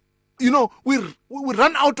 we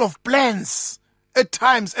run out of plans at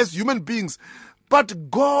times as human beings.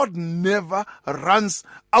 But God never runs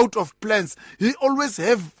out of plans. He always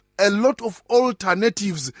have a lot of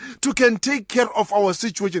alternatives to can take care of our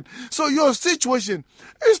situation. So your situation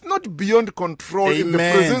is not beyond control in the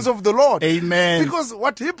presence of the Lord. Amen. Because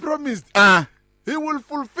what He promised, He will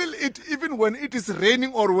fulfill it even when it is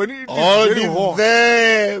raining or when it is very hot.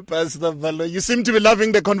 There, Pastor Valo. You seem to be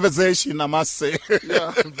loving the conversation, I must say.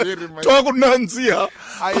 Yeah, very much. I like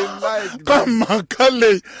that.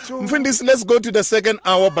 Mfundisi, let's go to the second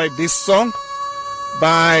hour by this song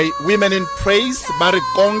by Women in Praise,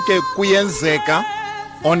 Barikonke Kuyenzeka,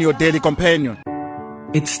 on your Daily Companion.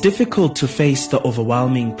 It's difficult to face the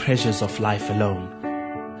overwhelming pressures of life alone.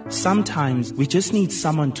 Sometimes we just need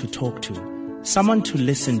someone to talk to, someone to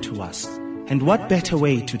listen to us. And what better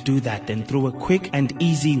way to do that than through a quick and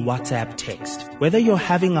easy WhatsApp text? Whether you're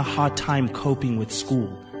having a hard time coping with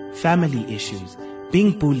school, family issues,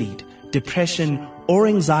 being bullied, depression, or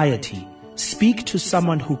anxiety, speak to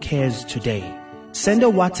someone who cares today. Send a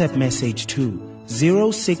WhatsApp message to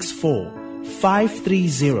 064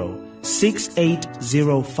 530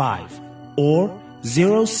 6805 or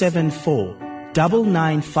 074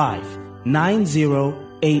 995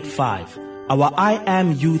 9085. Our I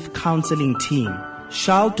Am Youth Counseling team,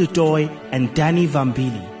 Charles Dudoy and Danny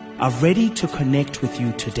Vambili, are ready to connect with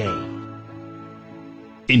you today.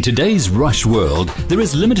 In today's rush world, there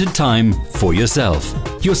is limited time for yourself.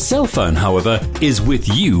 Your cell phone, however, is with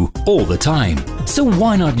you all the time. So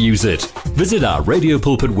why not use it? Visit our Radio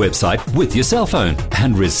Pulpit website with your cell phone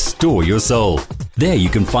and restore your soul. There you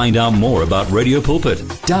can find out more about Radio Pulpit,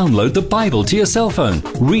 download the Bible to your cell phone,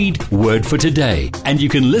 read Word for Today, and you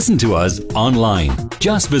can listen to us online.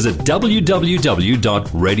 Just visit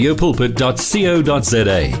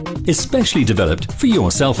www.radiopulpit.co.za, especially developed for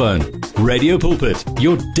your cell phone. Radio Pulpit,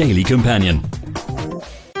 your daily companion.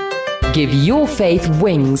 Give your faith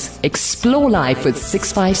wings. Explore life with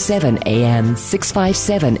 657 AM.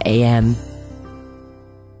 657 AM.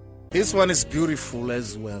 This one is beautiful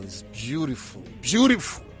as well. It's beautiful.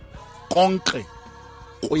 Beautiful. Konke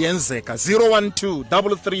Kuyenzeka.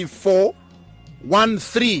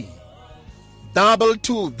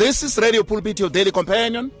 012-334-1322. This is Radio Pulpit, your daily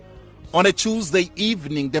companion, on a Tuesday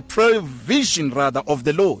evening, the provision rather of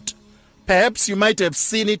the Lord. Perhaps you might have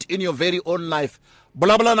seen it in your very own life.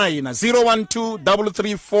 Blah blah naina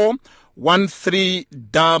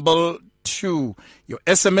 012-334-1322. Your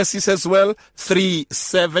SMS is as well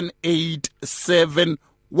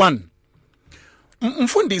 37871.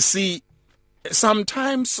 Mfundisi,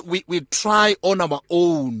 sometimes we try on our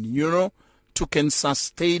own, to can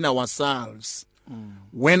sustain ourselves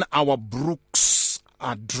when our brooks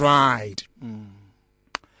are dried.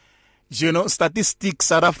 Statistics,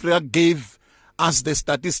 South Africa gave us the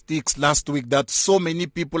statistics last week that so many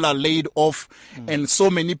people are laid off and so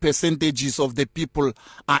many percentages of the people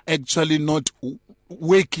are actually not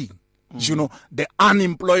working. The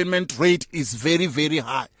unemployment rate is very, very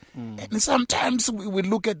high. And sometimes we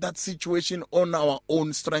look at that situation on our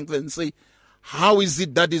own strength and say, how is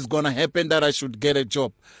it that is going to happen that I should get a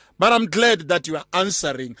job? But I'm glad that you are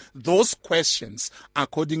answering those questions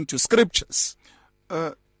according to scriptures.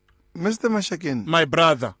 Mr. Mashakin, my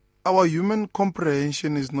brother, our human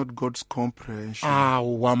comprehension is not God's comprehension.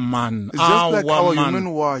 Man. It's just like our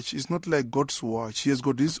human watch is not like God's watch. He has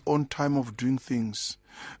got his own time of doing things.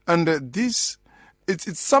 And it's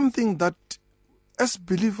something that, as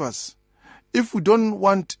believers, if we don't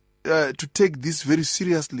want to take this very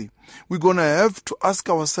seriously, we're going to have to ask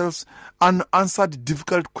ourselves unanswered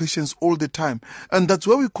difficult questions all the time. And that's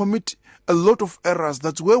where we commit a lot of errors.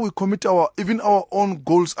 That's where we commit even our own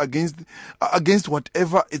goals against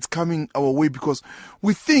whatever is coming our way, because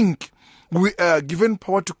we think we are given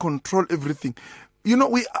power to control everything.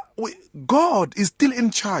 God is still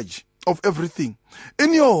in charge of everything.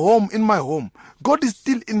 In your home, in my home, God is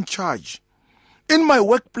still in charge. In my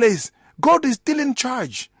workplace, God is still in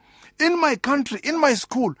charge. In my country, in my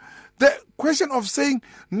school, the question of saying,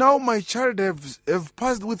 now my child have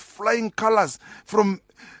passed with flying colors from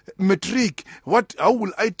matric, how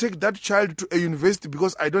will I take that child to a university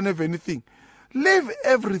because I don't have anything? Leave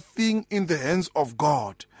everything in the hands of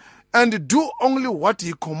God and do only what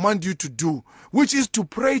He commands you to do, which is to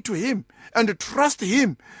pray to Him and trust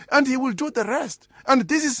Him, and He will do the rest. And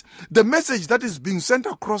this is the message that is being sent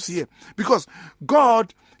across here, because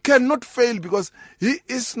God cannot fail, because He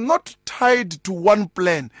is not tied to one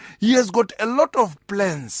plan. He has got a lot of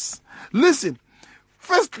plans. Listen,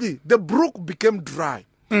 firstly, the brook became dry,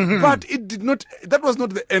 but it did not. That was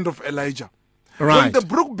not the end of Elijah. When Right. the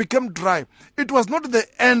brook became dry, it was not the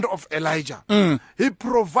end of Elijah. He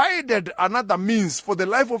provided another means for the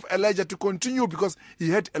life of Elijah to continue because he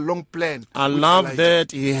had a long plan. I with love Elijah.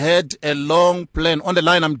 that he had a long plan. On the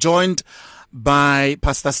line, I'm joined by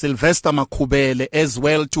Pastor Sylvester Makhubele as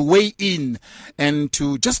well to weigh in and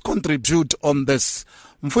to just contribute on this.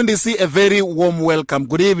 Mfundisi, a very warm welcome.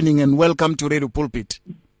 Good evening and welcome to Radio Pulpit.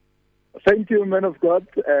 Thank you, man of God,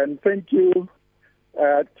 and thank you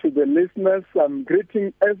to the listeners. I'm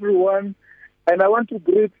greeting everyone, and I want to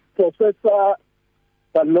greet Professor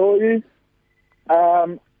Baloyi.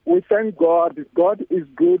 We thank God. God is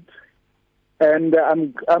good, and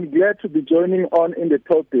I'm glad to be joining on in the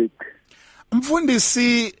topic.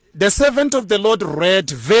 Mfundisi, the servant of the Lord read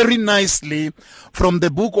very nicely from the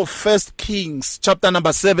book of 1 Kings, chapter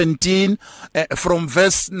number 17, from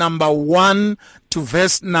verse number 1 to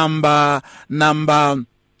verse number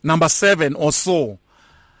 7 or so.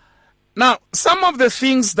 Now, some of the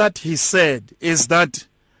things that he said is that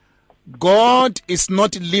God is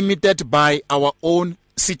not limited by our own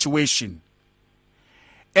situation.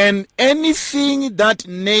 And anything that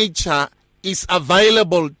nature is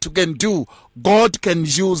available to can do, God can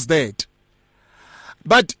use that.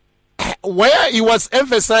 But where he was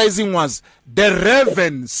emphasizing was the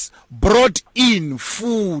ravens brought in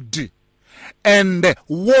food and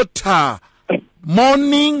water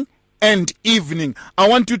morning and evening. I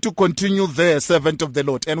want you to continue there, servant of the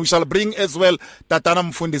Lord, and we shall bring as well Tatana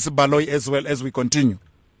Mfundisi Baloyi as well as we continue.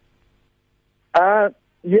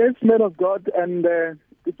 Yes, man of God, and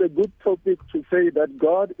it's a good topic to say that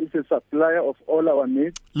God is a supplier of all our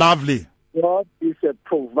needs. Lovely. God is a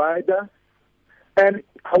provider. And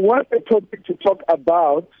I want a topic to talk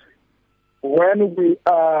about when we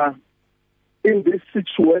are in this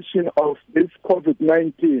situation of this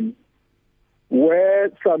COVID-19,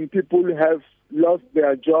 where some people have lost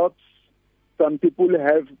their jobs, some people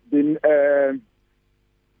have been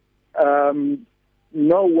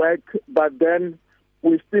no work, but then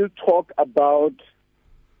we still talk about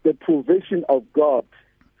the provision of God,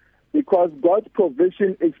 because God's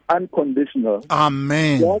provision is unconditional.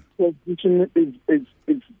 Amen. God's provision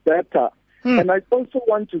is better. And I also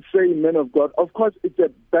want to say, men of God, of course, it's a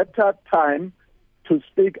better time to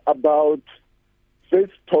speak about this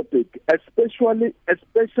topic, especially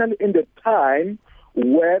in the time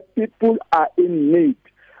where people are in need,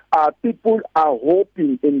 people are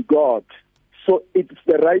hoping in God. So it's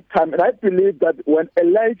the right time. And I believe that when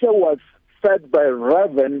Elijah was fed by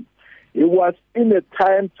raven, it was in a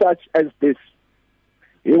time such as this.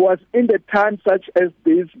 It was in the time such as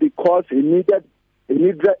this because he needed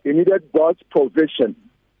God's provision.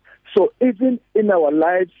 So even in our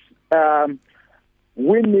lives,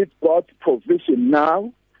 we need God's provision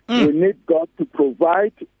now. We need God to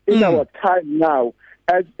provide in our time now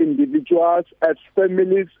as individuals, as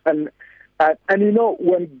families, and you know,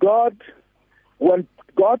 when God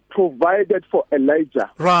provided for Elijah,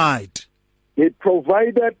 Right. he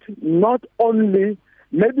provided not only,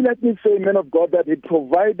 maybe let me say, man of God, that he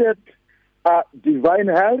provided divine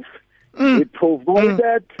health, he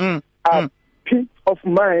provided peace of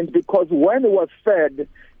mind, because when he was fed,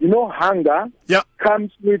 you know, hunger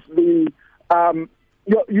comes with the, God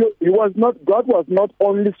was not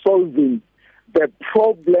only solving the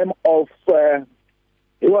problem of,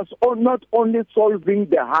 he was not only solving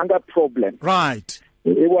the hunger problem. Right.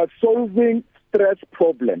 He was solving stress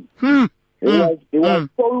problem. He was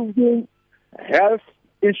solving health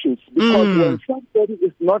issues, because when somebody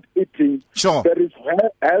is not eating, there is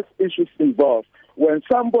health issues involved. When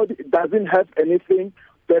somebody doesn't have anything,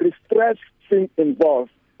 there is stress thing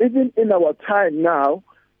involved. Even in our time now,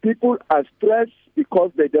 people are stressed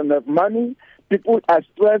because they don't have money. People are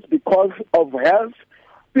stressed because of health.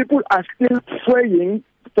 People are still praying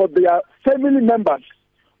for their family members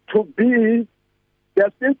to be,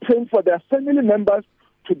 they're still praying for their family members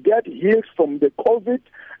to get healed from the COVID.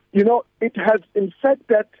 You know, it has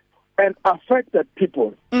infected and affected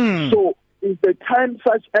people. So in the time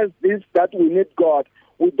such as this that we need God,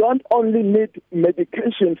 we don't only need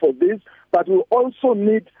medication for this, but we also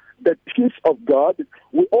need the peace of God.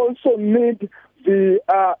 We also need the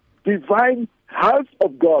divine health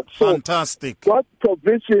of God. So fantastic. God's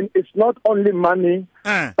provision is not only money,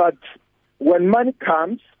 but when money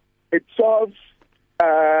comes, it solves,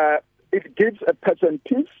 it gives a person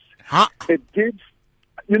peace. It gives,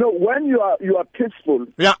 you know, when you are peaceful,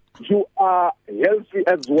 you are healthy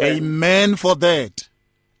as well. Amen for that.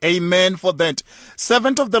 Amen for that.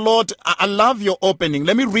 Servant of the Lord, I love your opening.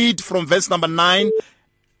 Let me read from verse number 9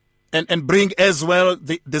 and bring as well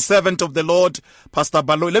the servant of the Lord, Pastor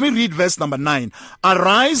Baloyi. Let me read verse number 9.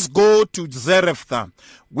 Arise, go to Zarephath,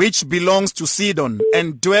 which belongs to Sidon,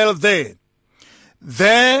 and dwell there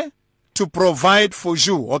to provide for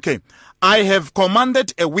you. Okay. I have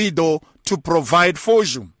commanded a widow to provide for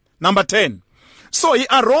you. Number 10. So he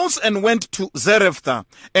arose and went to Zarephath,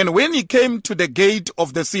 and when he came to the gate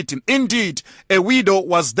of the city, indeed, a widow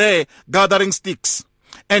was there gathering sticks.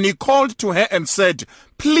 And he called to her and said,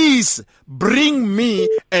 please bring me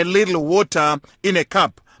a little water in a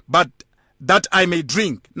cup, but that I may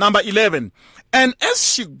drink. Number 11. And as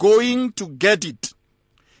she going to get it,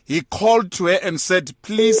 he called to her and said,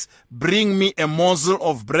 please bring me a morsel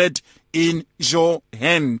of bread in your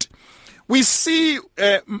hand. We see,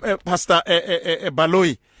 Pastor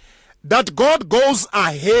Baloyi, that God goes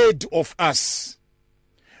ahead of us.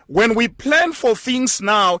 When we plan for things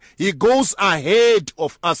now, he goes ahead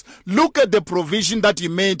of us. Look at the provision that he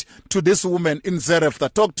made to this woman in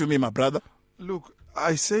Zarephath. Talk to me, my brother. Look,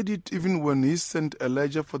 I said it even when he sent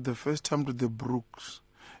Elijah for the first time to the brooks,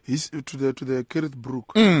 to the Kerith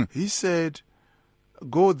brook. He said,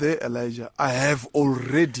 go there, Elijah. I have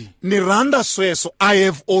already. Niranda sweso, I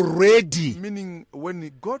have already. Meaning,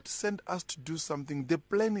 when God sent us to do something, the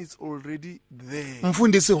plan is already there.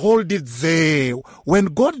 Mfundisi, hold it there. When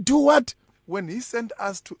God do what? When he sent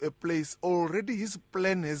us to a place, already his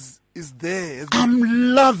plan is there. I'm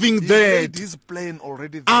loving that. Made his plan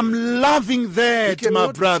already there. I'm loving that,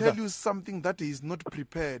 my brother. He cannot tell you something that he is not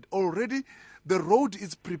prepared. Already the road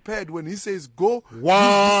is prepared when he says go.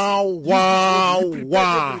 Wow.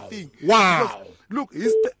 Everything. Because, look,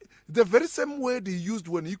 the very same word he used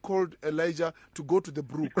when he called Elijah to go to the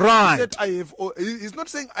brook. Right. He said, he's not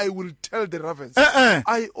saying I will tell the ravens.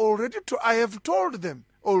 I have told them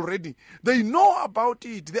already. They know about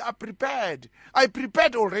it. They are prepared. I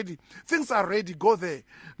prepared already. Things are ready. Go there.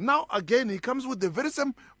 Now again, he comes with the very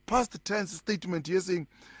same past tense statement here saying,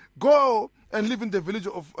 go and live in the village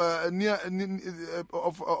of in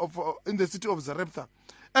the city of Zarephath,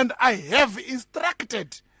 and I have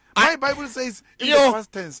instructed. My Bible says in the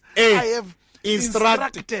past tense, I have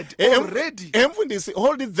instructed already.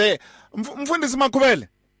 Hold it there. Mfundisi Makubele.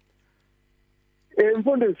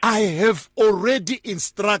 I have already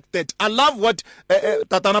instructed. I love what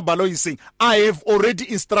Tatana Baloyi is saying. I have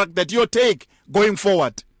already instructed. Your take going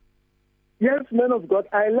forward. Yes, man of God.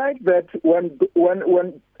 I like that when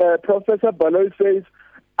Professor Baloyi says,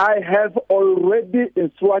 I have already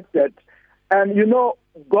instructed. And you know,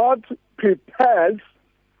 God prepares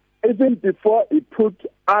even before he put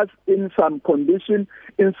us in some condition,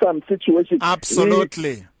 in some situation.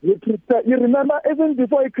 Absolutely. He prepared. You remember, even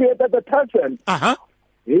before he created the person,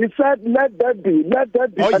 he said, let that be, let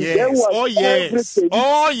that be. Oh, and yes. there was everything.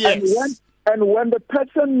 Oh, yes. And when the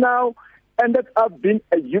person now ended up being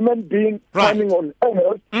a human being coming on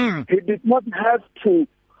earth, he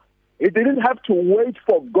didn't have to wait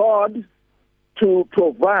for God to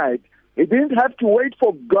provide. He didn't have to wait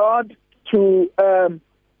for God to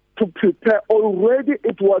prepare. Already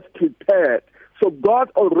it was prepared. So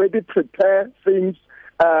God already prepared things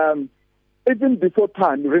even before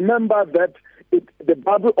time. Remember that the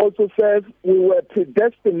Bible also says we were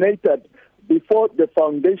predestinated before the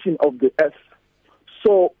foundation of the earth.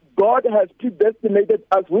 So God has predestinated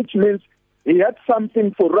us, which means he had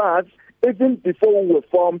something for us even before we were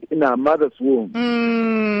formed in our mother's womb.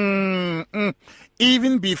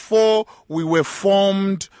 Even before we were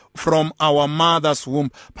formed from our mother's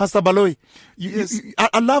womb. Pastor Baloyi,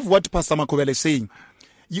 I love what Pastor Makubele is saying.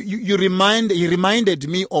 He reminded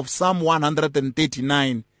me of Psalm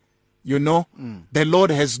 139. You know, the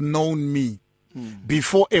Lord has known me.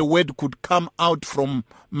 Before a word could come out from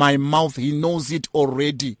my mouth, he knows it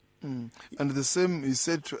already. And the same he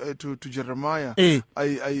said to Jeremiah,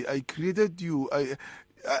 I created you,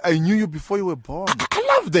 I knew you before you were born.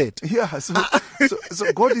 I love that. Yeah, so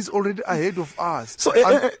God is already ahead of us. So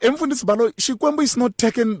Mfundisi Baloyi, Shikwembu is not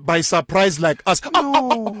taken by surprise like us.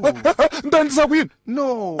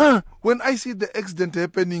 No. When I see the accident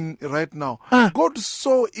happening right now, God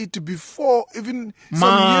saw it before, even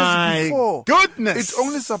some years before. Goodness. It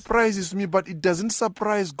only surprises me, but it doesn't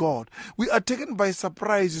surprise God. We are taken by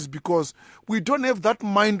surprises because we don't have that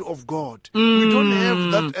mind of God. We don't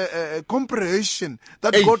have that comprehension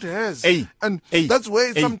that God has. And that's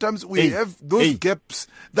why sometimes we have those gaps.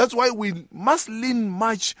 That's why we must lean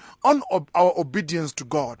much on our obedience to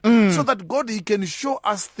God, so that God, he can show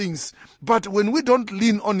us things. But when we don't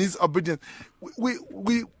lean on his obedience, we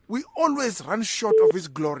always run short of his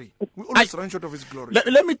glory.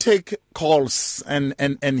 Let me take calls and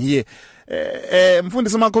here.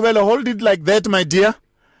 Mfundisi Makubele, hold it like that, my dear.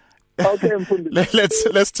 Okay,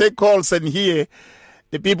 let's take calls and hear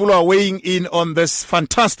the people who are weighing in on this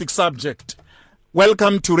fantastic subject.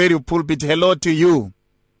 Welcome to Radio Pulpit. Hello to you.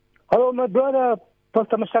 Hello, my brother,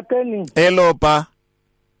 Pastor Mashakeni. Hello, Pa.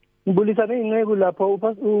 Ngibulisa inceku lapho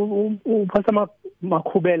uPastor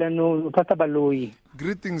Makhubela no Pastor Baloyi.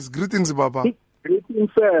 Greetings, Baba. Greetings,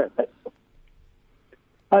 sir.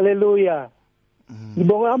 Hallelujah.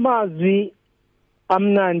 Ngibonga amazwi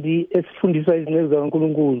amnandi esifundiswa izinceku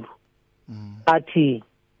zikaNkulunkulu. Athi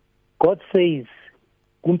God says,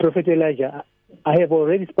 Prophet Elijah, I have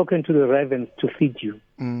already spoken to the ravens to feed you.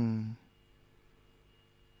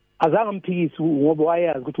 Azange mphikisi ngoba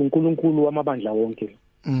wayazi ukuthi uNkulunkulu wamabandla wonke.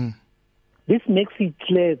 This makes it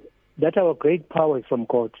clear that our great power is from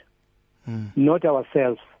God, not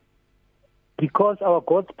ourselves. Because our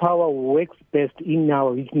God's power works best in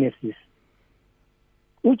our weaknesses.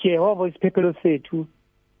 uJehova isiphephelo sethu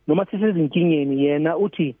noma sisezinkingeni yena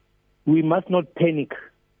uthi we must not panic,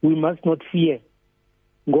 we must not fear.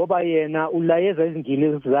 Ngoba yena ulayeza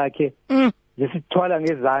izingili zakhe zisithwala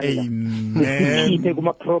ngezandla sikhiphe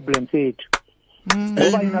kuma problems ethu.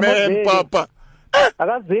 Amen, Papa.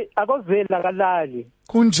 Akozela kalali.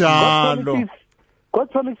 Kunjalo.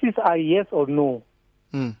 God promises are yes or no.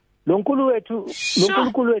 Lo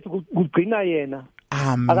nkulunkulu wethu kugcina yena.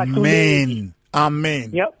 Amen.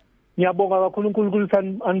 Amen. Ngiyabonga kakhulu uNkulunkulu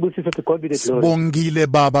anibusise to God be the glory.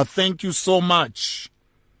 Sibongile Baba, thank you so much.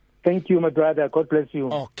 Thank you, my brother. God bless you.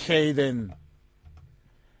 Okay then.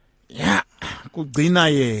 Yeah, kugcina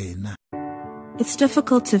yena. It's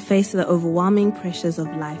difficult to face the overwhelming pressures of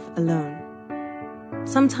life alone.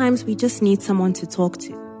 Sometimes we just need someone to talk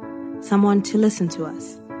to, someone to listen to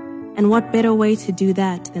us. And what better way to do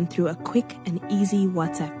that than through a quick and easy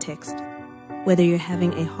WhatsApp text? Whether you're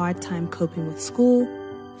having a hard time coping with school,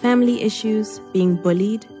 family issues, being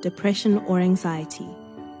bullied, depression, or anxiety,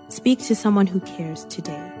 speak to someone who cares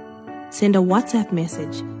today. Send a WhatsApp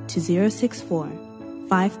message to 064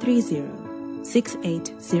 530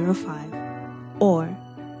 6805 or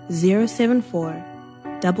 074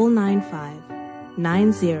 995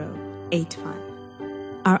 9085.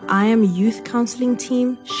 Our I Am Youth Counseling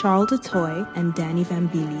team, Charles DeToy and Danny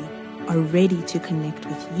Vambili, are ready to connect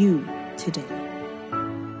with you today.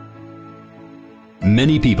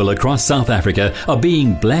 Many people across South Africa are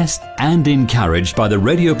being blessed and encouraged by the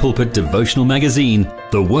Radio Pulpit devotional magazine,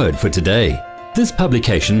 The Word for Today. This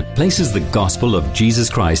publication places the gospel of Jesus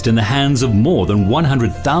Christ in the hands of more than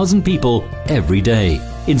 100,000 people every day,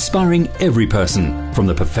 inspiring every person, from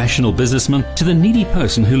the professional businessman to the needy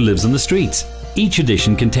person who lives on the streets. Each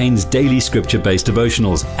edition contains daily scripture-based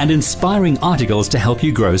devotionals and inspiring articles to help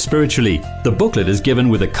you grow spiritually. The booklet is given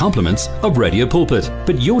with the compliments of Radio Pulpit,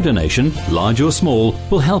 but your donation, large or small,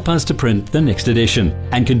 will help us to print the next edition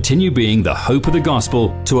and continue being the hope of the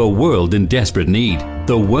gospel to a world in desperate need.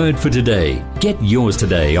 The Word for Today. Get yours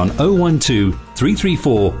today on 012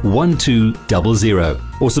 334 1200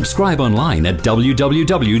 or subscribe online at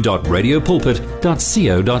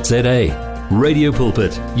www.radiopulpit.co.za. Radio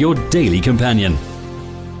Pulpit, your daily companion.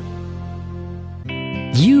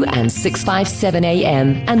 You and 657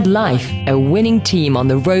 AM and life, a winning team on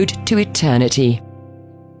the road to eternity.